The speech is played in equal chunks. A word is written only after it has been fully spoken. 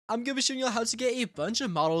I'm gonna be showing you how to get a bunch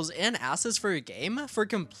of models and assets for your game for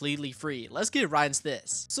completely free. Let's get right into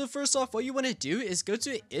this. So first off, what you want to do is go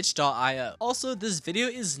to itch.io. Also, this video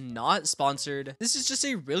is not sponsored. This is just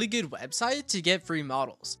a really good website to get free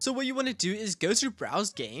models. So what you want to do is go to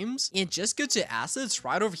browse games and just go to assets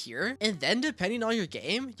right over here. And then depending on your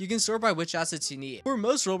game, you can sort by which assets you need. For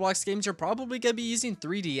most Roblox games, you're probably gonna be using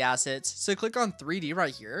 3D assets. So click on 3D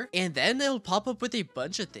right here, and then it'll pop up with a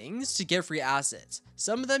bunch of things to get free assets.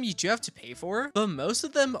 Some of them you do have to pay for, but most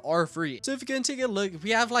of them are free. So if you're gonna take a look, we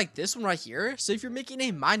have like this one right here. So if you're making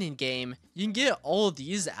a mining game, you can get all of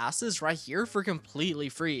these assets right here for completely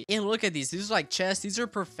free. And look at these are like chests. These are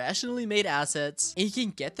professionally made assets, and you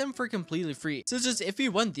can get them for completely free. So just if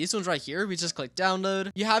you want these ones right here, we just click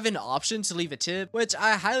download. You have an option to leave a tip, which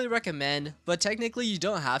I highly recommend, but technically you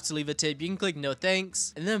don't have to leave a tip. You can click no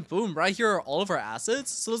thanks, and then boom, right here are all of our assets.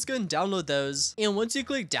 So let's go and download those. And once you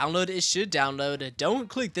click download, it should download. Don't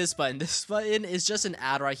click this button. This button is just an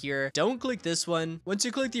ad right here. Don't click this one. Once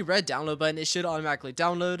you click the red download button, it should automatically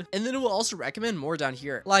download, and then it will also recommend more down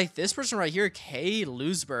here. Like this person right here, K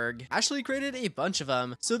Lewisburg, actually created a bunch of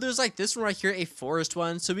them. So there's like this one right here, a forest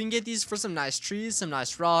one, so we can get these for some nice trees, some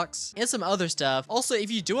nice rocks, and some other stuff. Also, if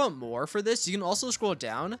you do want more for this, you can also scroll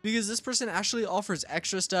down, because this person actually offers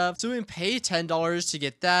extra stuff. So we can pay $10 to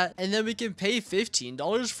get that, and then we can pay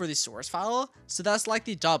 $15 for the source file. So that's like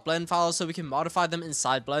the .blend file, so we can modify them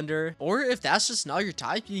inside Blender. Or if that's just not your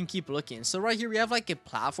type, you can keep looking. So right here we have like a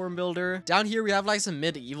platform builder. Down here we have like some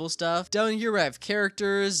medieval stuff. Down here we have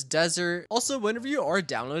characters, desert. Also, whenever you are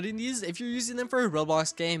downloading these, if you're using them for a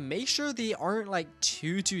Roblox game, make sure they aren't like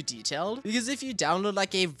too detailed, because if you download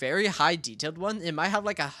like a very high detailed one, it might have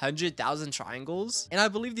like 100,000 triangles, and I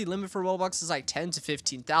believe the limit for Roblox is like 10 to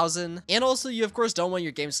 15,000. And also, you of course don't want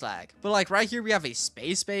your game to lag. But like right here we have a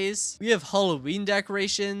space base, we have Halloween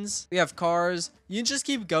decorations, we have cars. You can just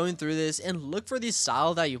keep going through this and look for the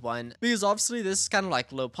style that you want, because obviously this is kind of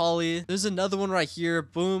like low poly. There's another one right here,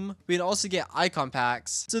 boom. We can also get icon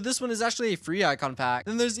packs. So this one is actually a free icon pack.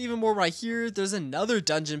 Then there's even more right here. There's another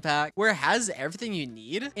dungeon pack where it has everything you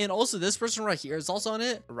need. And also this person right here is also on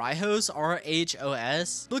it, Rhos,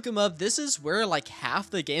 R-H-O-S. Look him up. This is where like half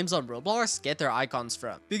the games on Roblox get their icons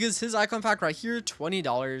from, because his icon pack right here,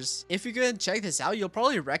 $20. If you go and check this out, you'll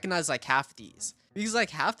probably recognize like half of these, because like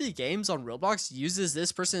half the games on Roblox uses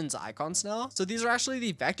this person's icons now. So these are actually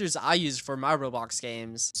the vectors I use for my Roblox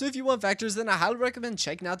games. So if you want vectors, then I highly recommend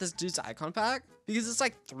checking out this dude's icon pack, because it's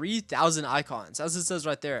like 3,000 icons, as it says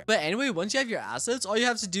right there. But anyway, once you have your assets, all you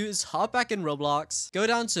have to do is hop back in Roblox, go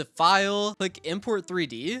down to file, click import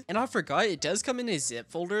 3D. And I forgot, it does come in a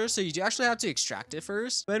zip folder, so you do actually have to extract it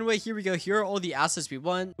first. But anyway, here we go. Here are all the assets we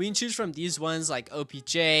want. We can choose from these ones like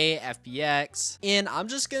OPJ, FBX, and I'm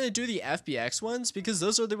just gonna do the FBX ones because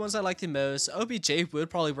those are the ones I like the most. OPJ would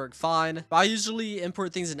probably work fine, but I usually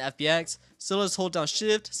import things in FBX. So let's hold down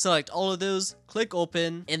shift, select all of those, click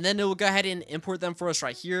open, and then it will go ahead and import them for us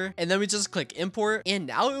right here. And then we just click import, and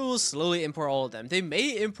now it will slowly import all of them. They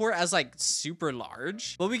may import as like super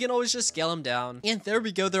large, but we can always just scale them down. And there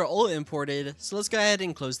we go, they're all imported. So let's go ahead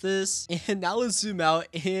and close this. And now let's zoom out,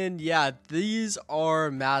 and yeah, these are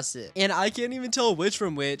massive. And I can't even tell which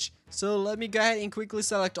from which. So let me go ahead and quickly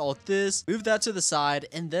select all of this, move that to the side,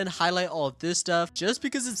 and then highlight all of this stuff. Just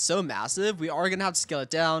because it's so massive, we are gonna have to scale it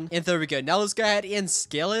down. And there we go. Now let's go ahead and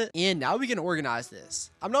scale it. And now we can organize this.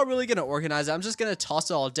 I'm not really gonna organize it. I'm just gonna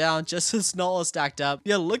toss it all down just so it's not all stacked up.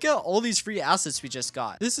 Yeah, look at all these free assets we just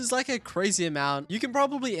got. This is like a crazy amount. You can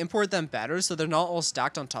probably import them better so they're not all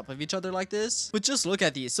stacked on top of each other like this. But just look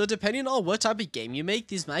at these. So depending on what type of game you make,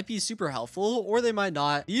 these might be super helpful or they might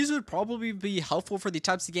not. These would probably be helpful for the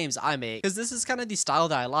types of games I make, because this is kind of the style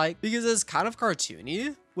that I like, because it's kind of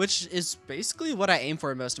cartoony, which is basically what I aim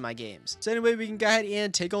for in most of my games. So anyway, we can go ahead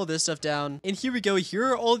and take all this stuff down. And here we go. Here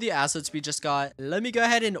are all the assets we just got. Let me go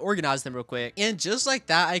ahead and organize them real quick. And just like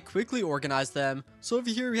that, I quickly organized them. So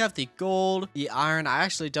over here, we have the gold, the iron. I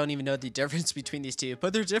actually don't even know the difference between these two,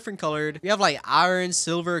 but they're different colored. We have like iron,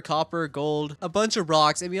 silver, copper, gold, a bunch of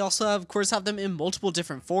rocks. And we also have, of course, have them in multiple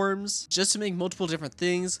different forms just to make multiple different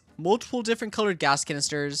things. Multiple different colored gas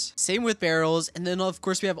canisters. Same with barrels. And then, of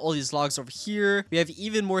course, we have all these logs over here. We have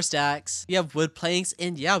even more stacks. We have wood planks,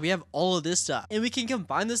 and yeah, we have all of this stuff. And we can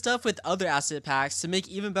combine this stuff with other asset packs to make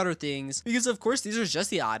even better things, because of course these are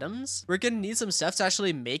just the items. We're gonna need some stuff to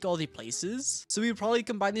actually make all the places, so we would probably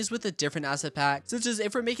combine these with a different asset pack, such as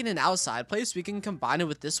if we're making an outside place, we can combine it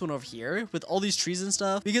with this one over here with all these trees and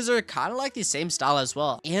stuff, because they're kind of like the same style as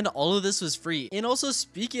well. And all of this was free. And also,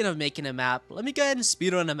 speaking of making a map, let me go ahead and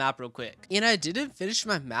speed run a map real quick. And I didn't finish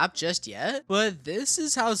my map just yet, but this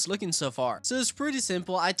is how it's looking so far. So it's pretty simple.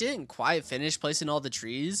 example, I didn't quite finish placing all the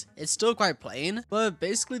trees. It's still quite plain, but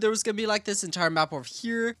basically there was gonna be like this entire map over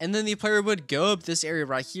here, and then the player would go up this area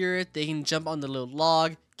right here. They can jump on the little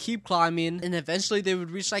log, keep climbing, and eventually they would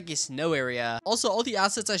reach like a snow area. Also, all the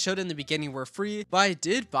assets I showed in the beginning were free, but I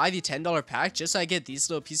did buy the $10 pack just so I get these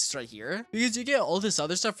little pieces right here, because you get all this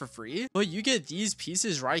other stuff for free, but you get these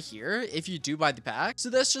pieces right here if you do buy the pack. So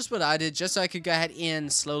that's just what I did, just so I could go ahead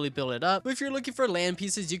and slowly build it up. But if you're looking for land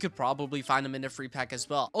pieces, you could probably find them in a free pack as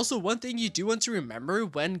well. Also, one thing you do want to remember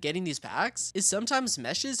when getting these packs is sometimes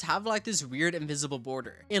meshes have like this weird invisible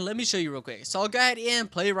border, and let me show you real quick. So I'll go ahead and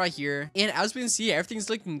play right here, and as we can see, everything's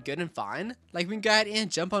looking good and fine. Like, we can go ahead and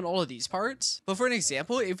jump on all of these parts, but for an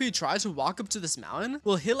example, if we try to walk up to this mountain,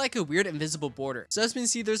 we'll hit like a weird invisible border. So as we can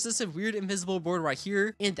see, there's this weird invisible border right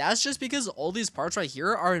here, and that's just because all these parts right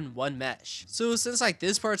here are in one mesh. So since like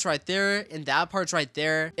this part's right there and that part's right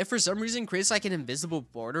there, if for some reason creates like an invisible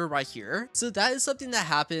border right here, so that is something that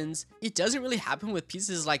happens. It doesn't really happen with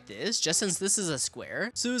pieces like this, just since this is a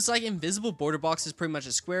square. So it's like invisible border box is pretty much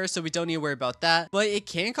a square, so we don't need to worry about that. But it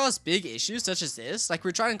can cause big issues such as this. Like,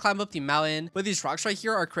 we're trying to climb up the mountain, but these rocks right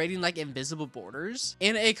here are creating like invisible borders.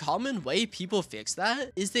 And a common way people fix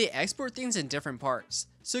that is they export things in different parts.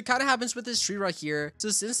 So it kind of happens with this tree right here. So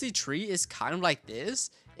since the tree is kind of like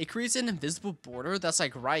this, it creates an invisible border that's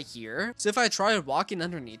like right here. So if I try walking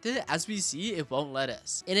underneath it, as we see, it won't let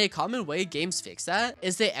us. And a common way games fix that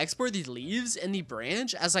is they export the leaves and the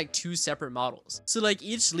branch as like two separate models. So like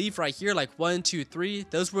each leaf right here, like 1, 2, 3,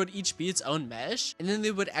 those would each be its own mesh. And then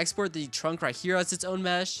they would export the trunk right here as its own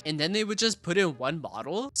mesh. And then they would just put in one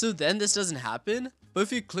model. So then this doesn't happen. But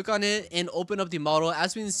if you click on it and open up the model,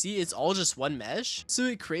 as we can see, it's all just one mesh. So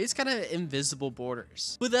it creates kind of invisible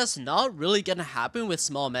borders. But that's not really gonna happen with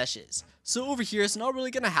small meshes. So over here, it's not really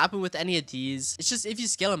gonna happen with any of these. It's just if you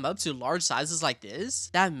scale them up to large sizes like this,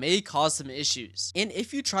 that may cause some issues. And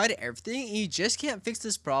if you tried everything and you just can't fix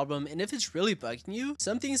this problem, and if it's really bugging you,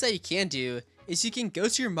 some things that you can do is you can go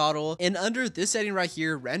to your model, and under this setting right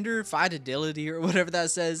here, render fidelity or whatever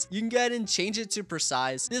that says, you can go ahead and change it to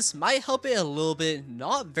precise. This might help it a little bit,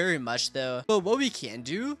 not very much though. But what we can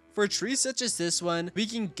do for trees such as this one, we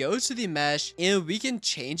can go to the mesh and we can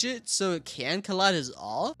change it so it can collide as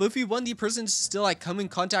all. But if we want the person to still like come in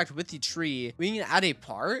contact with the tree, we can add a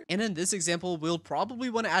part. And in this example, we'll probably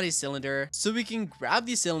want to add a cylinder. So we can grab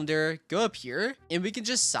the cylinder, go up here, and we can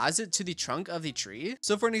just size it to the trunk of the tree.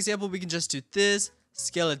 So for an example, we can just do this,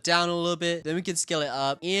 scale it down a little bit, then we can scale it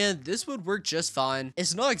up, and this would work just fine.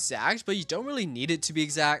 It's not exact, but you don't really need it to be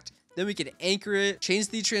exact. Then we can anchor it, change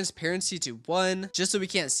the transparency to 1 just so we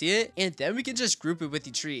can't see it, and then we can just group it with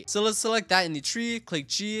the tree. So let's select that in the tree, click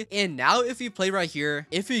G, and now if we play right here,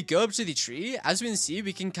 if we go up to the tree, as we can see,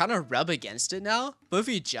 we can kind of rub against it now, but if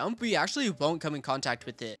we jump, we actually won't come in contact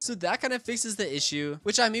with it. So that kind of fixes the issue,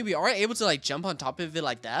 which I mean, we are able to like jump on top of it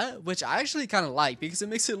like that, which I actually kind of like because it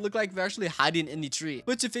makes it look like we're actually hiding in the tree.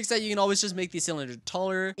 But to fix that, you can always just make the cylinder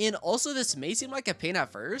taller, and also this may seem like a pain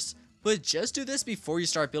at first, but just do this before you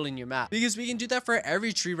start building your map, because we can do that for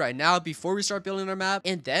every tree right now before we start building our map,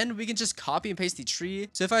 and then we can just copy and paste the tree.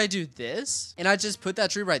 So if I do this and I just put that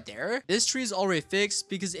tree right there, this tree is already fixed,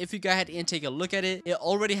 because if you go ahead and take a look at it, it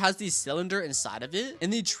already has the cylinder inside of it,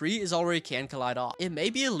 and the tree is already can collide off. It may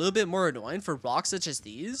be a little bit more annoying for rocks such as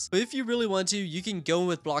these, but if you really want to, you can go in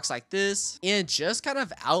with blocks like this and just kind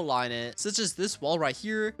of outline it, such as this wall right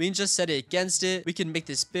here. We can just set it against it. We can make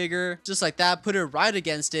this bigger, just like that, put it right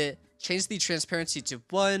against it, change the transparency to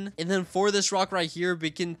 1, and then for this rock right here, we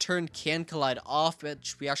can turn can collide off,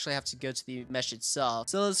 which we actually have to go to the mesh itself.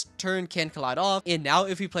 So let's turn can collide off, and now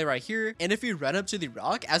if we play right here, and if we run up to the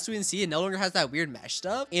rock, as we can see, it no longer has that weird mesh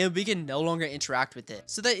stuff, and we can no longer interact with it.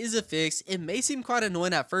 So that is a fix. It may seem quite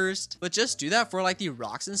annoying at first, but just do that for like the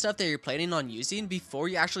rocks and stuff that you're planning on using before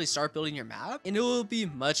you actually start building your map, and it will be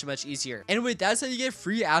much easier. Anyway, that's how you get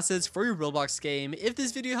free assets for your Roblox game. If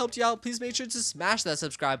this video helped you out, please make sure to smash that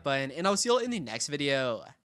subscribe button, and I'll see you all in the next video.